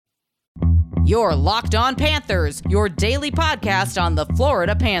Your Locked On Panthers, your daily podcast on the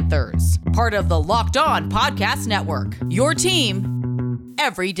Florida Panthers. Part of the Locked On Podcast Network. Your team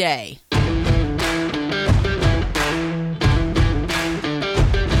every day. Welcome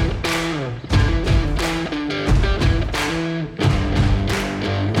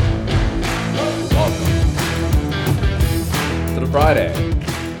to the Friday,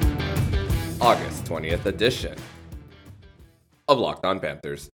 August 20th edition of Locked On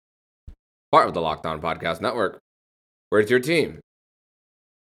Panthers. Part of the Locked On Podcast Network, where it's your team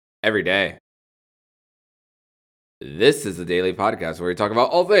every day. This is the daily podcast where we talk about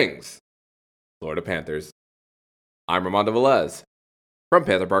all things Florida Panthers. I'm Armando Velez from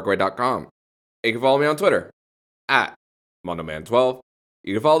PantherParkway.com. You can follow me on Twitter at MondoMan12.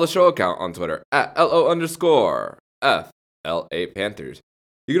 You can follow the show account on Twitter at LO_FLA Panthers.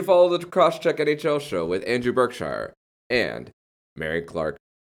 You can follow the Crosscheck NHL show with Andrew Berkshire and Mary Clark.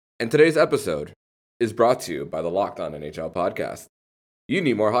 And today's episode is brought to you by the Locked On NHL podcast. You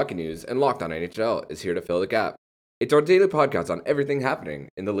need more hockey news, and Locked On NHL is here to fill the gap. It's our daily podcast on everything happening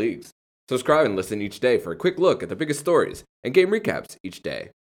in the leagues. Subscribe and listen each day for a quick look at the biggest stories and game recaps each day.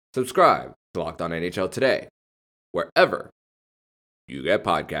 Subscribe to Locked On NHL today, wherever you get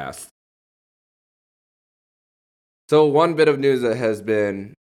podcasts. So one bit of news that has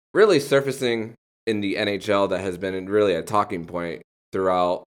been really surfacing in the NHL that has been really a talking point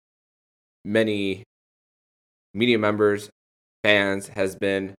throughout many media members, fans, has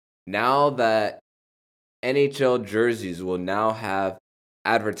been now that NHL jerseys will now have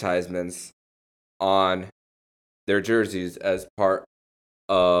advertisements on their jerseys as part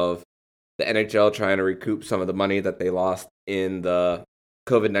of the NHL trying to recoup some of the money that they lost in the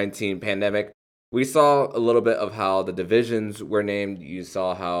COVID-19 pandemic. We saw a little bit of how the divisions were named. You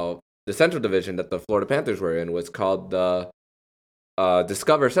saw how the Central Division that the Florida Panthers were in was called the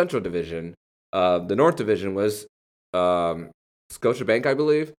Discover Central Division. The North Division was Scotiabank, I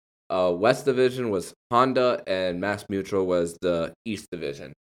believe. West Division was Honda, and Mass Mutual was the East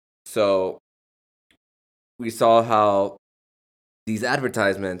Division. So we saw how these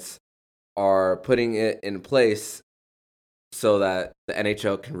advertisements are putting it in place so that the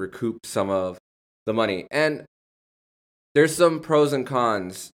NHL can recoup some of the money. And there's some pros and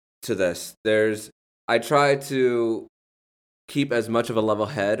cons to this. I try to keep as much of a level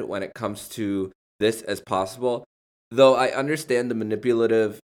head when it comes to this as possible, though I understand the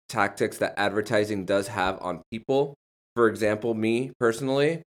manipulative tactics that advertising does have on people. For example, me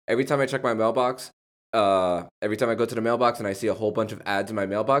personally, every time I check my mailbox, every time I go to the mailbox and I see a whole bunch of ads in my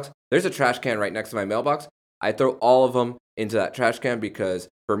mailbox, there's a trash can right next to my mailbox. I throw all of them into that trash can because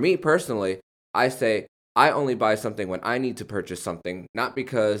for me personally, I say I only buy something when I need to purchase something, not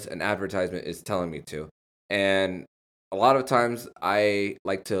because an advertisement is telling me to. And a lot of times I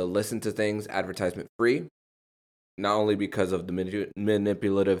like to listen to things advertisement free, not only because of the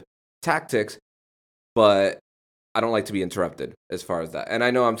manipulative tactics, but I don't like to be interrupted as far as that. And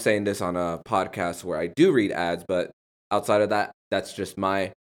I know I'm saying this on a podcast where I do read ads, but outside of that, that's just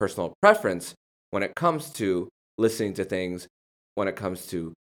my personal preference when it comes to listening to things, when it comes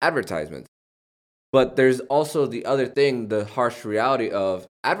to advertisements. But there's also the other thing, the harsh reality of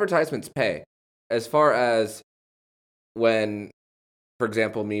advertisements pay. As far as when, for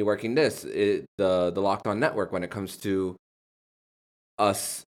example, me working the Locked On Network, when it comes to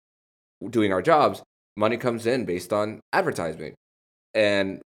us doing our jobs, money comes in based on advertising.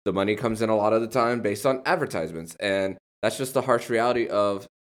 And the money comes in a lot of the time based on advertisements. And that's just the harsh reality of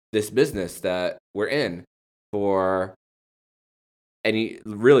this business that we're in for any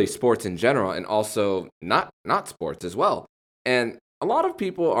really sports in general, and also not sports as well. And a lot of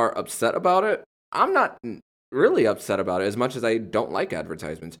people are upset about it. I'm not really upset about it as much as I don't like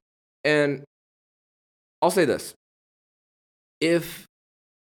advertisements. And I'll say this. If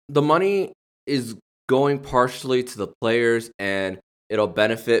the money is going partially to the players and it'll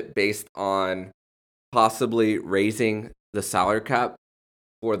benefit based on possibly raising the salary cap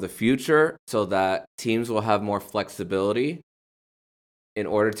for the future so that teams will have more flexibility in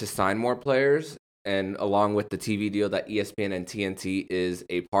order to sign more players, and along with the TV deal that ESPN and TNT is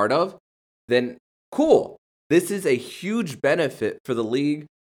a part of, then cool. This is a huge benefit for the league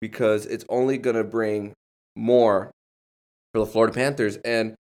because it's only going to bring more for the Florida Panthers.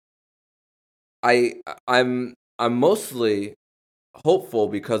 And I'm mostly hopeful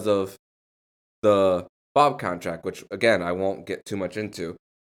because of the Bob contract, which again I won't get too much into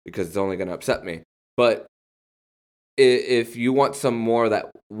because it's only going to upset me. But if you want some more of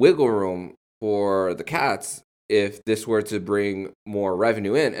that wiggle room for the Cats, if this were to bring more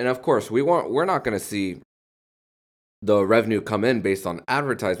revenue in, and of course we're not going to see the revenue come in based on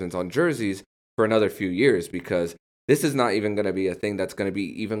advertisements on jerseys for another few years, because this is not even going to be a thing that's going to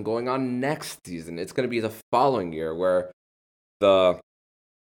be even going on next season. It's going to be the following year where the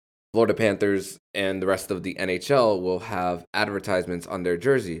Florida Panthers and the rest of the NHL will have advertisements on their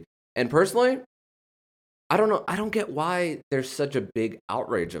jersey. And personally, I don't know. I don't get why there's such a big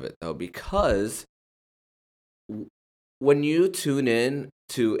outrage of it, though, because when you tune in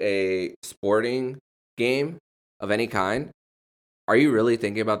to a sporting game of any kind, are you really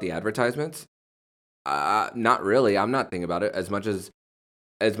thinking about the advertisements? Not really. I'm not thinking about it as much as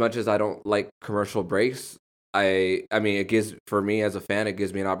I don't like commercial breaks. I mean, it gives, for me as a fan, it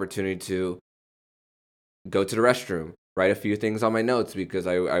gives me an opportunity to go to the restroom, write a few things on my notes because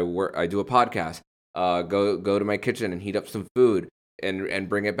I do a podcast. Go to my kitchen and heat up some food and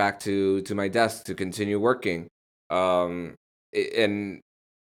bring it back to my desk to continue working. And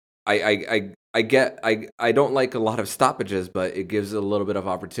I don't like a lot of stoppages, but it gives a little bit of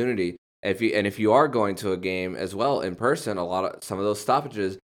opportunity. If you are going to a game as well in person, some of those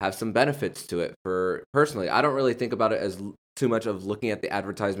stoppages have some benefits to it. For personally, I don't really think about it as too much of looking at the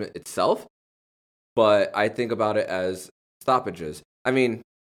advertisement itself, but I think about it as stoppages. I mean,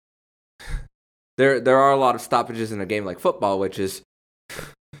 there are a lot of stoppages in a game like football, which is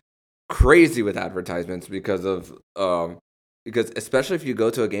crazy with advertisements because especially if you go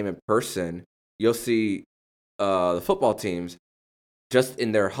to a game in person, you'll see the football teams just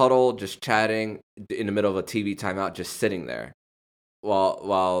in their huddle, just chatting in the middle of a TV timeout, just sitting there.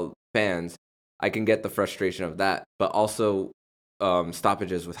 While fans, I can get the frustration of that, but also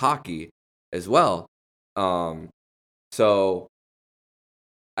stoppages with hockey as well. So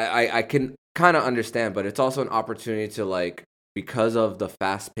I can kind of understand, but it's also an opportunity to, like, because of the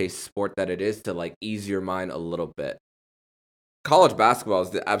fast-paced sport that it is, to like ease your mind a little bit. College basketball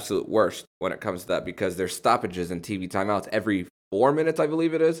is the absolute worst when it comes to that because there's stoppages and TV timeouts every 4 minutes, I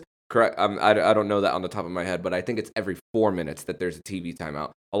believe it is. Correct. I don't know that on the top of my head, but I think it's every 4 minutes that there's a TV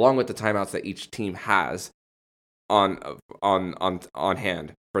timeout, along with the timeouts that each team has on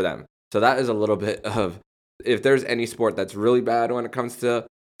hand for them. So that is a little bit of, if there's any sport that's really bad when it comes to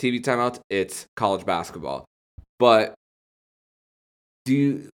TV timeouts, it's college basketball. But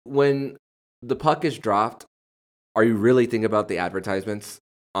when the puck is dropped, are you really thinking about the advertisements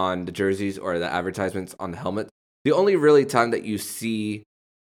on the jerseys or the advertisements on the helmets? The only really time that you see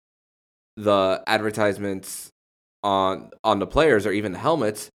the advertisements on the players or even the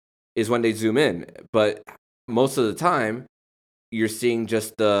helmets is when they zoom in. But most of the time, you're seeing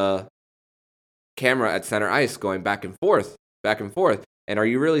just the camera at center ice going back and forth. And are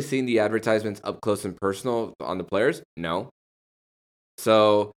you really seeing the advertisements up close and personal on the players? No.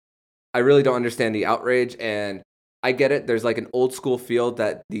 So I really don't understand the outrage, and I get it. There's like an old school feel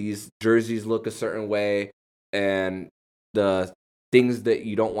that these jerseys look a certain way and the things that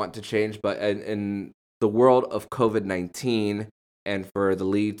you don't want to change. But in the world of COVID-19 and for the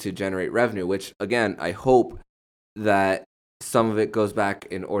league to generate revenue, which again, I hope that some of it goes back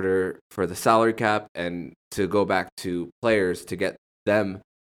in order for the salary cap and to go back to players to get them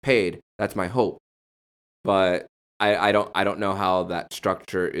paid. That's my hope. But I don't know how that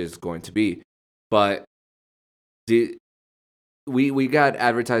structure is going to be. But we got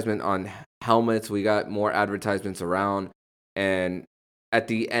advertisement on helmets, we got more advertisements around, and at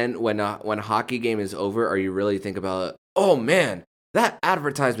the end when a hockey game is over, are you really think about, oh man, that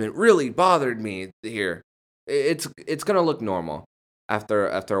advertisement really bothered me here? It's gonna look normal after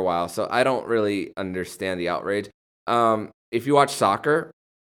a while. So I don't really understand the outrage. If you watch soccer,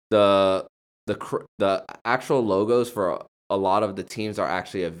 the actual logos for a lot of the teams are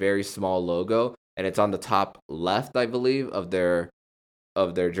actually a very small logo, and it's on the top left, I believe, of their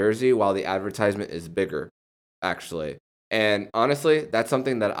jersey, while the advertisement is bigger, actually. And honestly, that's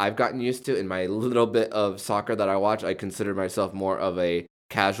something that I've gotten used to in my little bit of soccer that I watch. I consider myself more of a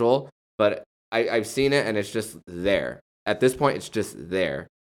casual, but I've seen it, and it's just there. At this point, it's just there.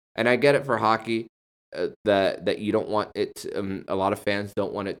 And I get it for hockey, that you don't want it to, a lot of fans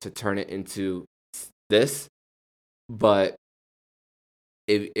don't want it to turn it into this. But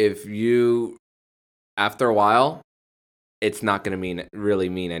if you, after a while, it's not going to really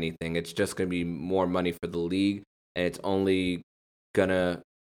mean anything. It's just going to be more money for the league, and it's only going to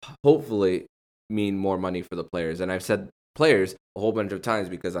hopefully mean more money for the players. And I've said players a whole bunch of times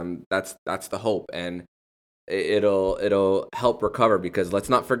because that's the hope, and it'll help recover, because let's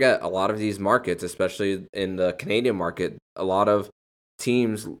not forget, a lot of these markets, especially in the Canadian market, a lot of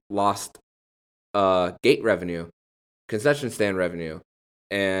teams lost gate revenue, concession stand revenue,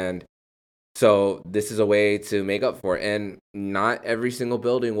 and so this is a way to make up for it. And not every single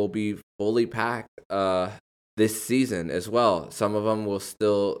building will be fully packed this season as well. Some of them will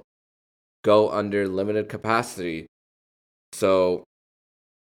still go under limited capacity. So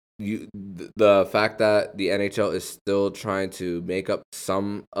the fact that the NHL is still trying to make up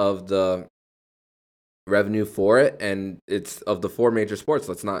some of the revenue for it, and it's of the four major sports.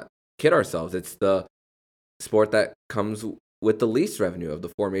 Let's not kid ourselves. It's the sport that comes with the least revenue of the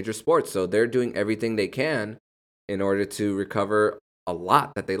four major sports. So they're doing everything they can in order to recover a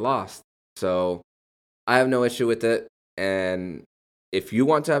lot that they lost. So I have no issue with it. And if you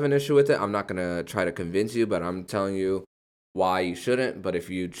want to have an issue with it, I'm not going to try to convince you, but I'm telling you why you shouldn't. But if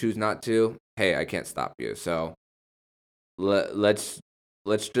you choose not to, hey, I can't stop you. So let's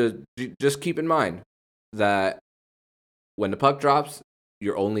just keep in mind that when the puck drops,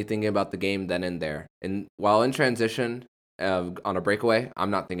 you're only thinking about the game then and there. And while in transition on a breakaway,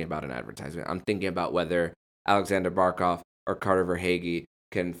 I'm not thinking about an advertisement. I'm thinking about whether Alexander Barkov or Carter Verhaeghe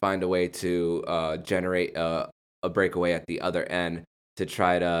can find a way to generate a breakaway at the other end to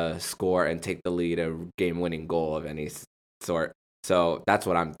try to score and take the lead, a game-winning goal of any sort. So that's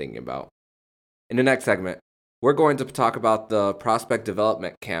what I'm thinking about. In the next segment, we're going to talk about the prospect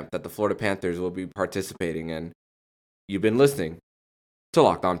development camp that the Florida Panthers will be participating in. You've been listening to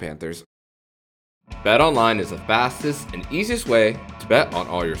Locked On Panthers. BetOnline is the fastest and easiest way to bet on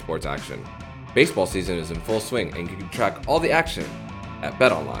all your sports action. Baseball season is in full swing, and you can track all the action at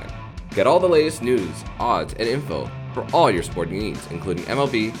BetOnline. Get all the latest news, odds, and info for all your sporting needs, including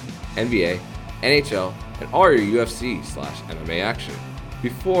MLB, NBA, NHL, and all your UFC/MMA action.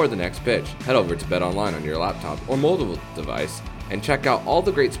 Before the next pitch, head over to BetOnline on your laptop or mobile device and check out all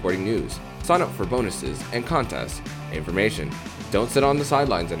the great sporting news. Sign up for bonuses and contests and information. Don't sit on the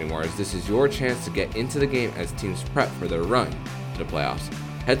sidelines anymore, as this is your chance to get into the game as teams prep for their run to the playoffs.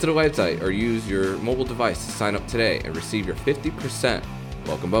 Head to the website or use your mobile device to sign up today and receive your 50%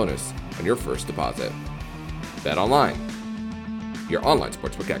 welcome bonus on your first deposit. BetOnline, your online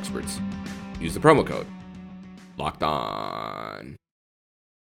sportsbook experts. Use the promo code LOCKEDON.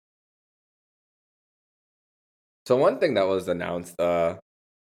 So one thing that was announced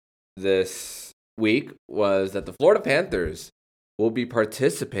this week was that the Florida Panthers will be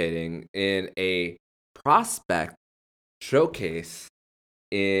participating in a prospect showcase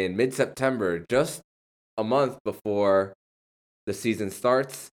in mid-September, just a month before the season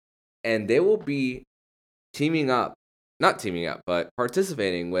starts. And they will be but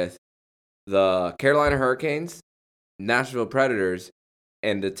participating with the Carolina Hurricanes, Nashville Predators,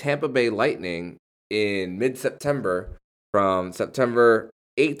 and the Tampa Bay Lightning in mid-September, from September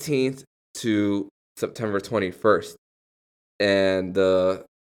 18th to September 21st. And the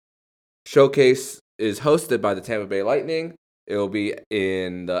showcase is hosted by the Tampa Bay Lightning. It will be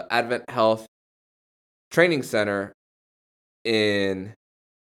in the Advent Health Training Center in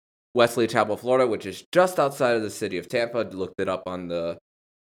Wesley Chapel, Florida, which is just outside of the city of Tampa. I looked it up on the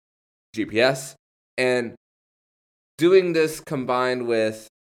GPS. And doing this combined with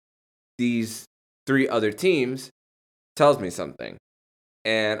these three other teams tells me something.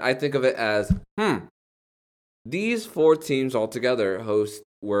 And I think of it as, these four teams altogether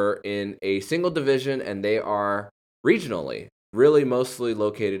were in a single division, and they are regionally, really mostly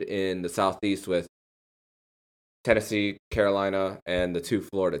located in the Southeast, with Tennessee, Carolina, and the two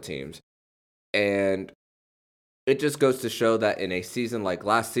Florida teams. And it just goes to show that in a season like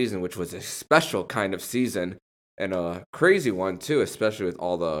last season, which was a special kind of season and a crazy one too, especially with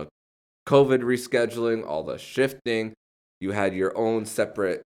all the COVID rescheduling, all the shifting, you had your own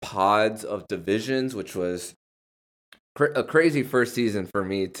separate pods of divisions, which was a crazy first season for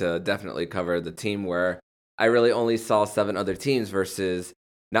me to definitely cover the team, where I really only saw 7 other teams versus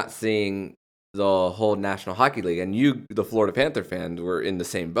not seeing the whole National Hockey League. And you, the Florida Panther fans, were in the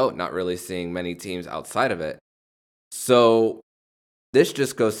same boat, not really seeing many teams outside of it. So this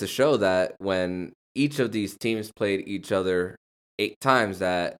just goes to show that when each of these teams played each other 8 times,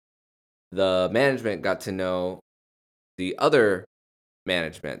 that the management got to know the other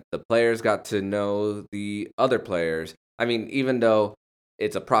management. The players got to know the other players. I mean, even though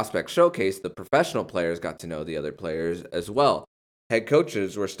it's a prospect showcase, the professional players got to know the other players as well. Head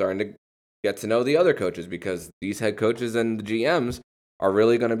coaches were starting to get to know the other coaches, because these head coaches and the GMs are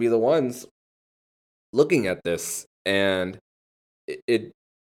really going to be the ones looking at this. And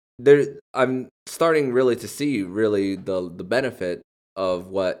I'm starting really to see really the benefit of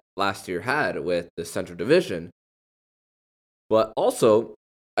what last year had with the Central Division. But also,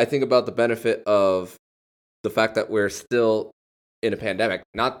 I think about the benefit of the fact that we're still in a pandemic.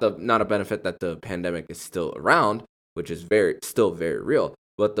 Not a benefit that the pandemic is still around, which is still very real,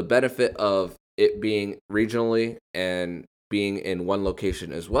 but the benefit of it being regionally and being in one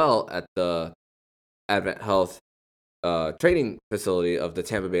location as well at the Advent Health training facility of the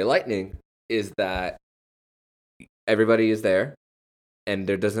Tampa Bay Lightning is that everybody is there and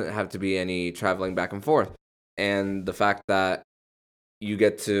there doesn't have to be any traveling back and forth. And the fact that you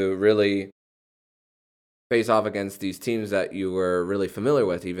get to really face off against these teams that you were really familiar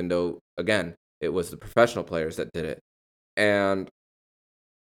with, even though, again, it was the professional players that did it. And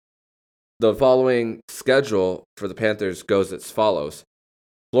the following schedule for the Panthers goes as follows.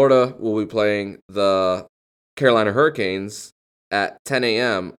 Florida will be playing the Carolina Hurricanes at 10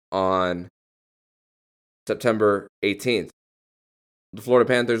 a.m. on September 18th. The Florida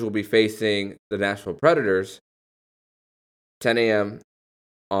Panthers will be facing the Nashville Predators 10 a.m.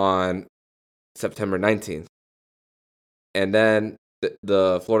 on September 19th. And then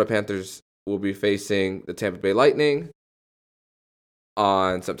the Florida Panthers will be facing the Tampa Bay Lightning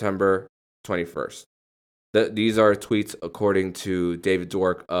on September 21st. These are tweets according to David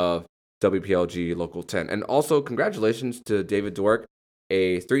Dwork of WPLG Local 10. And also, congratulations to David Dwork,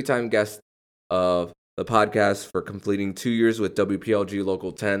 a 3-time guest of the podcast for completing 2 years with WPLG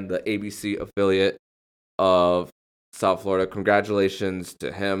Local 10, the ABC affiliate of South Florida. Congratulations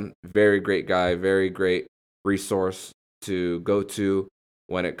to him. Very great guy, very great resource to go to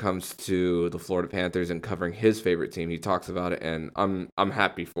when it comes to the Florida Panthers and covering his favorite team. He talks about it, and I'm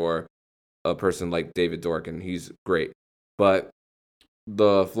happy for a person like David Dwork, and he's great. But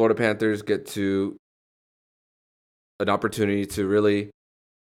the Florida Panthers get to an opportunity to really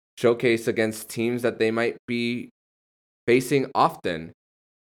showcase against teams that they might be facing often,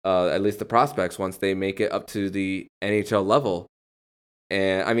 at least the prospects, once they make it up to the NHL level.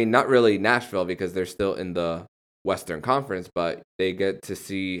 And I mean, not really Nashville because they're still in the Western Conference, but they get to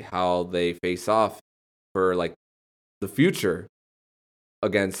see how they face off for like the future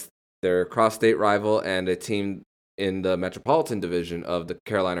against their cross-state rival and a team in the Metropolitan Division of the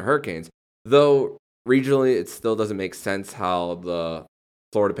Carolina Hurricanes. Though regionally, it still doesn't make sense how the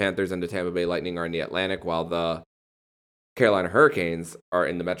Florida Panthers and the Tampa Bay Lightning are in the Atlantic while the Carolina Hurricanes are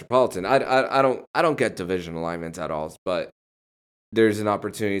in the Metropolitan. I don't get division alignments at all, but there's an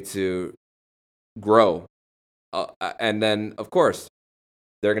opportunity to grow. And then, of course,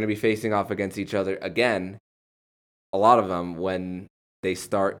 they're going to be facing off against each other again, a lot of them, when they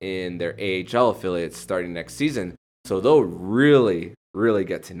start in their AHL affiliates starting next season. So they'll really, really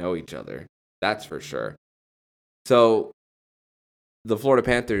get to know each other. That's for sure. So the Florida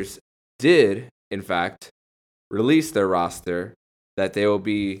Panthers did, in fact, release their roster that they will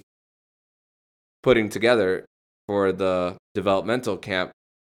be putting together for the developmental camp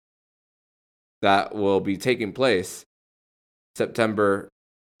that will be taking place September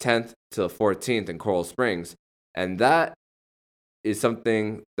 10th to 14th in Coral Springs. And that is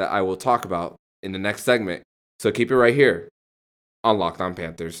something that I will talk about in the next segment. So keep it right here on Locked On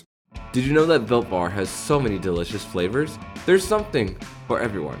Panthers. Did you know that Built Bar has so many delicious flavors? There's something for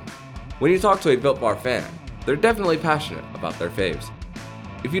everyone. When you talk to a Built Bar fan, they're definitely passionate about their faves.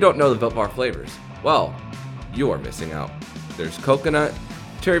 If you don't know the Built Bar flavors, well, you are missing out. There's coconut,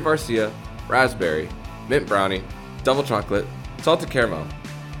 cherry barcia, raspberry, mint brownie, double chocolate, salted caramel,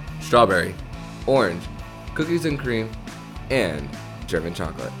 strawberry, orange, cookies and cream, and German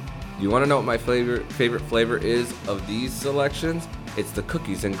chocolate. You want to know what my favorite flavor is of these selections? It's the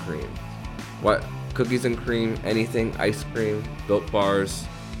cookies and cream. What? Cookies and cream, anything, ice cream, Built Bars,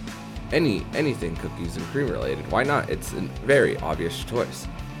 anything cookies and cream related. Why not? It's a very obvious choice.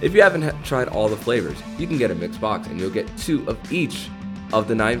 If you haven't tried all the flavors, you can get a mixed box and you'll get 2 of each of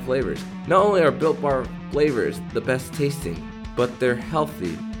the 9 flavors. Not only are Built Bar flavors the best tasting, but they're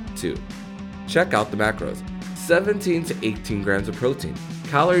healthy too. Check out the macros. 17 to 18 grams of protein,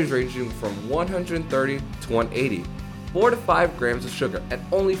 calories ranging from 130 to 180, 4 to 5 grams of sugar, and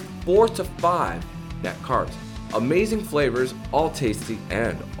only 4 to 5 net carbs. Amazing flavors, all tasty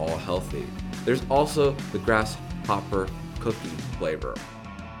and all healthy. There's also the grasshopper cookie flavor,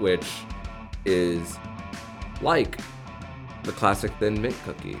 which is like the classic thin mint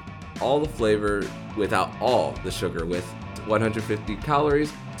cookie. All the flavor without all the sugar, with 150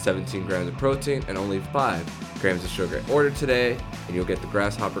 calories, 17 grams of protein, and only 5 grams of sugar. Order today and you'll get the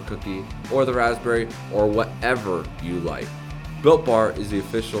grasshopper cookie or the raspberry or whatever you like. Built Bar is the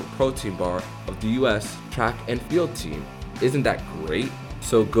official protein bar of the U.S. track and field team. Isn't that great?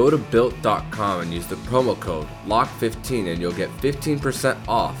 So go to Built.com and use the promo code LOCK15 and you'll get 15%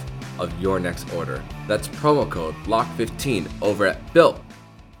 off of your next order. That's promo code LOCK15 over at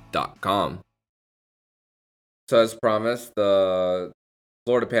Built.com. So as promised, the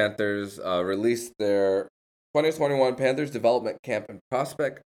Florida Panthers released their 2021 Panthers Development Camp and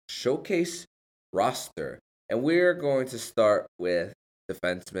Prospect Showcase roster. And we're going to start with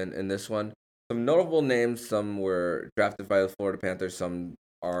defensemen in this one. Some notable names, some were drafted by the Florida Panthers, some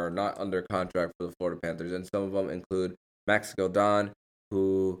are not under contract for the Florida Panthers, and some of them include Max Godin,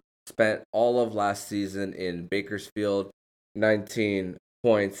 who spent all of last season in Bakersfield, 19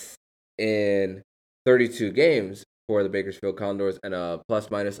 points in 32 games for the Bakersfield Condors and a plus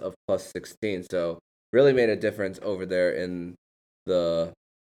minus of plus 16. So really made a difference over there in the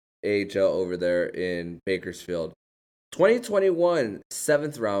AHL over there in Bakersfield. 2021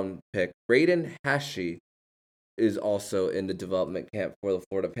 7th round pick Braden Hashey is also in the development camp for the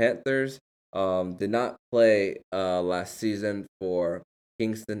Florida Panthers. Did not play last season for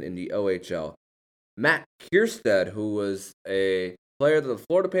Kingston in the OHL. Matt Kiersted, who was a player that the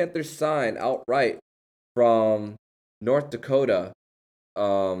Florida Panthers signed outright from North Dakota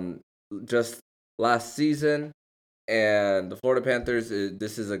just last season. And the Florida Panthers,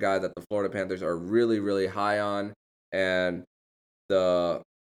 this is a guy that the Florida Panthers are really, really high on. And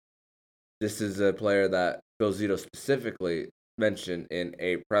this is a player that Bill Zito specifically mentioned in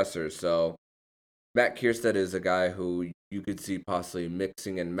a presser. So Matt Kiersted is a guy who you could see possibly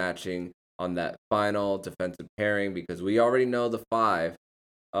mixing and matching on that final defensive pairing, because we already know the five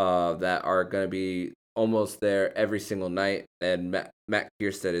that are going to be almost there every single night. And Matt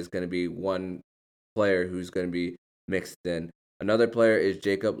Kiersted is going to be one player who's going to be mixed in. Another player is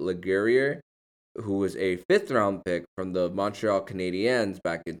Jacob Laguerre, who was a 5th round pick from the Montreal Canadiens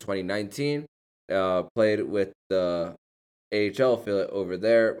back in 2019. Played with the AHL affiliate over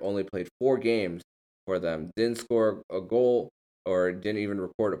there, only played 4 games for them. Didn't score a goal or didn't even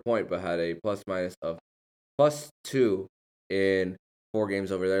record a point, but had a plus minus of +2 in 4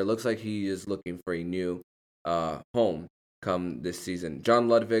 games over there. Looks like he is looking for a new home come this season. John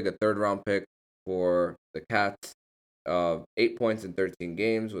Ludwig, a 3rd round pick for the Cats, 8 points in 13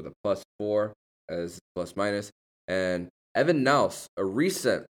 games with a +4 as plus minus. And Evan Naus, a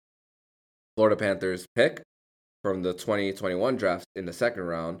recent Florida Panthers pick from the 2021 draft in the 2nd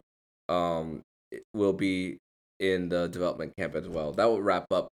round, will be in the development camp as well. That will wrap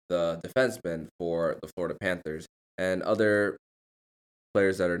up the defensemen for the Florida Panthers. And other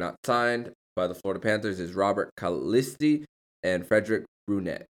players that are not signed by the Florida Panthers is Robert Calisti and Frederick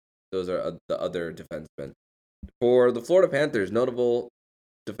Brunet. Those are the other defensemen. For the Florida Panthers, notable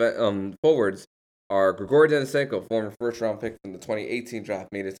forwards are Grigory Denisenko, former 1st-round pick from the 2018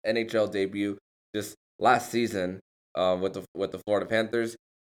 draft, made his NHL debut just last season with the Florida Panthers.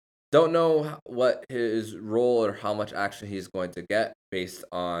 Don't know what his role or how much action he's going to get based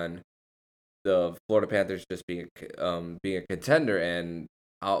on the Florida Panthers just being a contender, and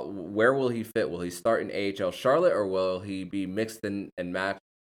where will he fit? Will he start in AHL Charlotte, or will he be mixed in and matched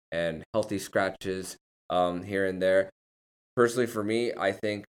and healthy scratches here and there? Personally, for me, I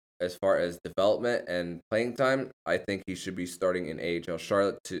think as far as development and playing time, I think he should be starting in AHL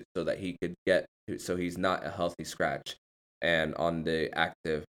Charlotte so that he could so he's not a healthy scratch and on the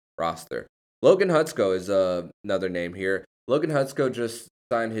active roster. Logan Hutsko is another name here. Logan Hutsko just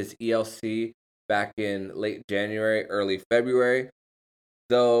signed his ELC back in late January, early February.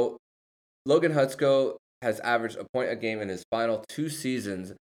 Though Logan Hutsko has averaged a point a game in his final 2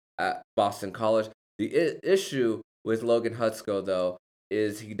 seasons at Boston College. The issue with Logan Hutsko, though,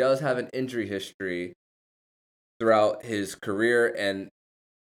 is he does have an injury history throughout his career. And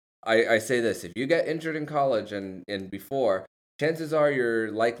I say this, if you get injured in college and before, chances are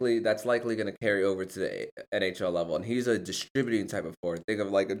that's likely going to carry over to the NHL level. And he's a distributing type of forward. Think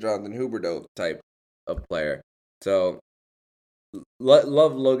of like a Jonathan Huberdeau type of player. So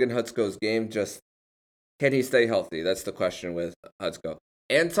love Logan Hutsko's game. Just can he stay healthy? That's the question with Hutsko.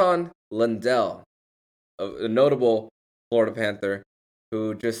 Anton Lundell, a notable Florida Panther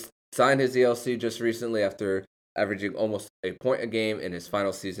who just signed his ELC just recently after averaging almost a point a game in his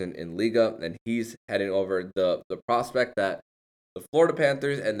final season in Liga, and he's heading over. The prospect that the Florida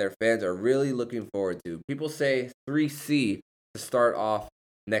Panthers and their fans are really looking forward to. People say 3C to start off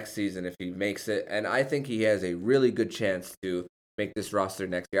next season if he makes it, and I think he has a really good chance to make this roster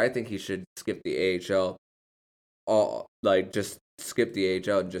next year. I think he should skip the AHL, just skip the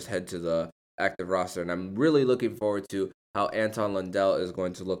AHL and just head to the active roster. And I'm really looking forward to how Anton Lundell is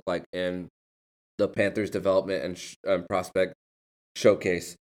going to look like in the Panthers development and prospect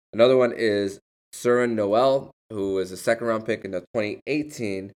showcase. Another one is Surin Noel, who was a 2nd-round pick in the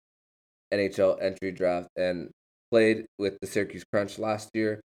 2018 NHL entry draft and played with the Syracuse Crunch last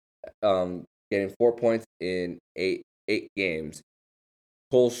year, getting 4 points in eight games.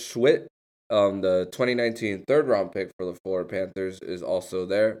 Cole Schwitt, the 2019 3rd-round pick for the Florida Panthers, is also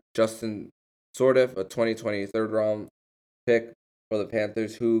there. Justin Sordiff, a 2020 3rd-round pick for the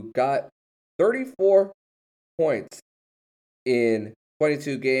Panthers, who got 34 points in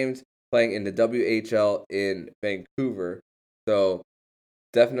 22 games playing in the WHL in Vancouver. So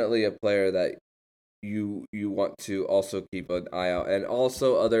definitely a player that you want to also keep an eye out, and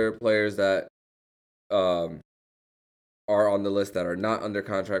also other players that are on the list that are not under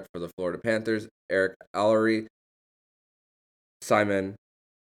contract for the Florida Panthers: Eric Allery, Simon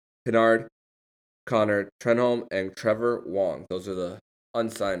Pinard, Connor Trenholm, and Trevor Wong. Those are the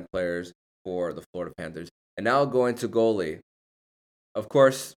unsigned players for the Florida Panthers. And now going to goalie. Of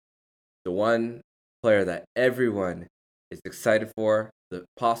course, the one player that everyone is excited for,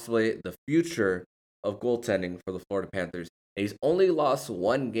 possibly the future of goaltending for the Florida Panthers. And he's only lost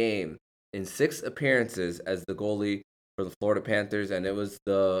one game in 6 appearances as the goalie for the Florida Panthers, and it was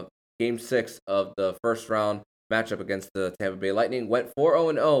the Game 6 of the first round matchup against the Tampa Bay Lightning. Went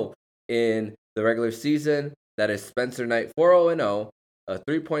 4-0-0 in the regular season. That is Spencer Knight, 4-0-0, a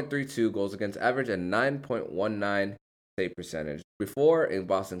 3.32 goals against average and 9.19 save percentage. Before, in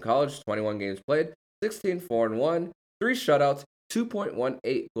Boston College, 21 games played, 16-4-1, 3 shutouts,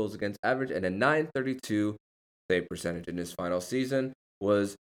 2.18 goals against average, and a 9.32 save percentage. In his final season,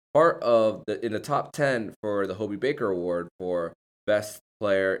 was part of in the top 10 for the Hobey Baker Award for best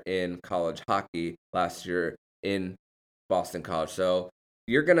player in college hockey last year in Boston College. So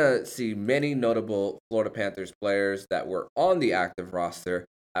you're going to see many notable Florida Panthers players that were on the active roster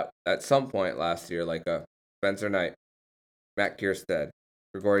at some point last year, like Spencer Knight, Matt Kiersted,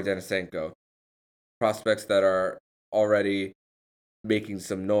 Grigory Denisenko, prospects that are already making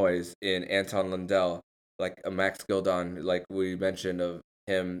some noise in Anton Lundell, like a Max Gildon, like we mentioned of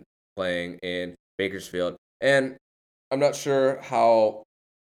him playing in Bakersfield. And I'm not sure how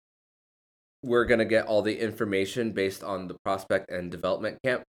we're going to get all the information based on the prospect and development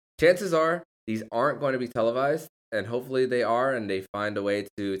camp. Chances are these aren't going to be televised, and hopefully they are, and they find a way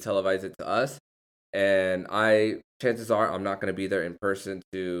to televise it to us. And chances are I'm not going to be there in person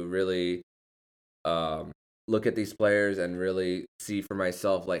to really look at these players and really see for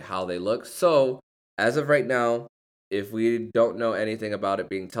myself like how they look. So as of right now, if we don't know anything about it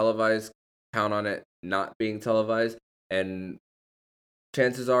being televised, count on it not being televised. And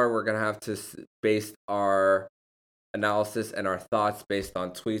chances are we're going to have to base our analysis and our thoughts based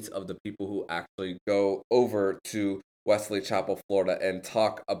on tweets of the people who actually go over to Wesley Chapel, Florida, and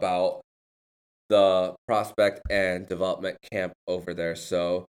talk about the prospect and development camp over there.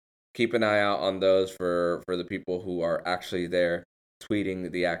 So keep an eye out on those for the people who are actually there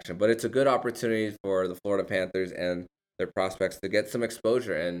tweeting the action. But it's a good opportunity for the Florida Panthers and their prospects to get some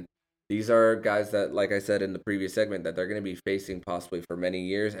exposure. And these are guys that, like I said in the previous segment, that they're going to be facing possibly for many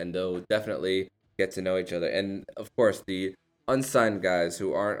years, and they'll definitely get to know each other. And, of course, the unsigned guys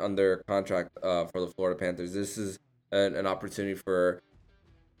who aren't under contract for the Florida Panthers, this is an opportunity for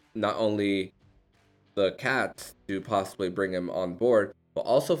not only the Cats to possibly bring him on board, but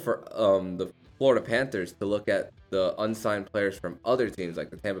also for the Florida Panthers to look at the unsigned players from other teams like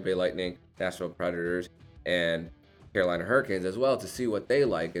the Tampa Bay Lightning, Nashville Predators, and Carolina Hurricanes as well, to see what they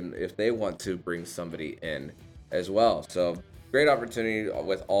like and if they want to bring somebody in as well. So great opportunity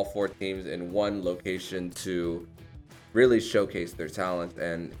with all 4 teams in one location to really showcase their talent,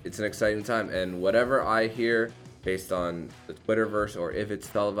 and it's an exciting time. And whatever I hear based on the Twitterverse, or if it's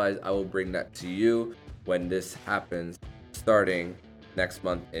televised, I will bring that to you when this happens, starting next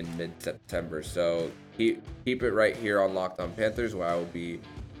month in mid-September. So keep it right here on Locked On Panthers, where I will be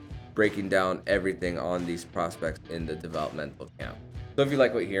breaking down everything on these prospects in the developmental camp. So if you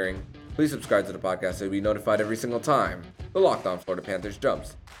like what you're hearing, please subscribe to the podcast so you'll be notified every single time the Locked On Florida Panthers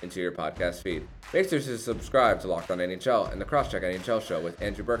jumps into your podcast feed. Make sure to subscribe to Locked On NHL and the Crosscheck NHL show with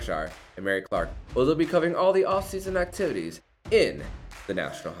Andrew Berkshire and Mary Clark, where they'll be covering all the off-season activities in the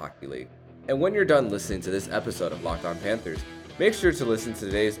National Hockey League. And when you're done listening to this episode of Locked On Panthers, make sure to listen to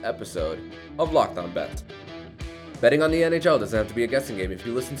today's episode of Locked On Bets. Betting on the NHL doesn't have to be a guessing game if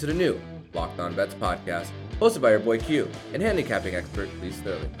you listen to the new Locked On Bets podcast, hosted by your boy Q and handicapping expert Lee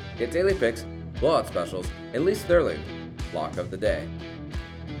Sterling. Get daily picks, blowout specials, and Lee Sterling Lock of the Day.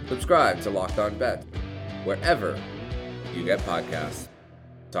 Subscribe to Locked On Bets wherever you get podcasts.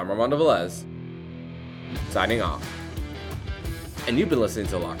 Tom Armando Velez, signing off. And you've been listening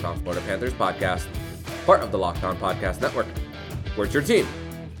to Locked On Florida Panthers podcast, part of the Locked On Podcast Network. Where's your team?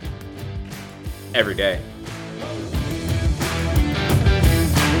 Every day.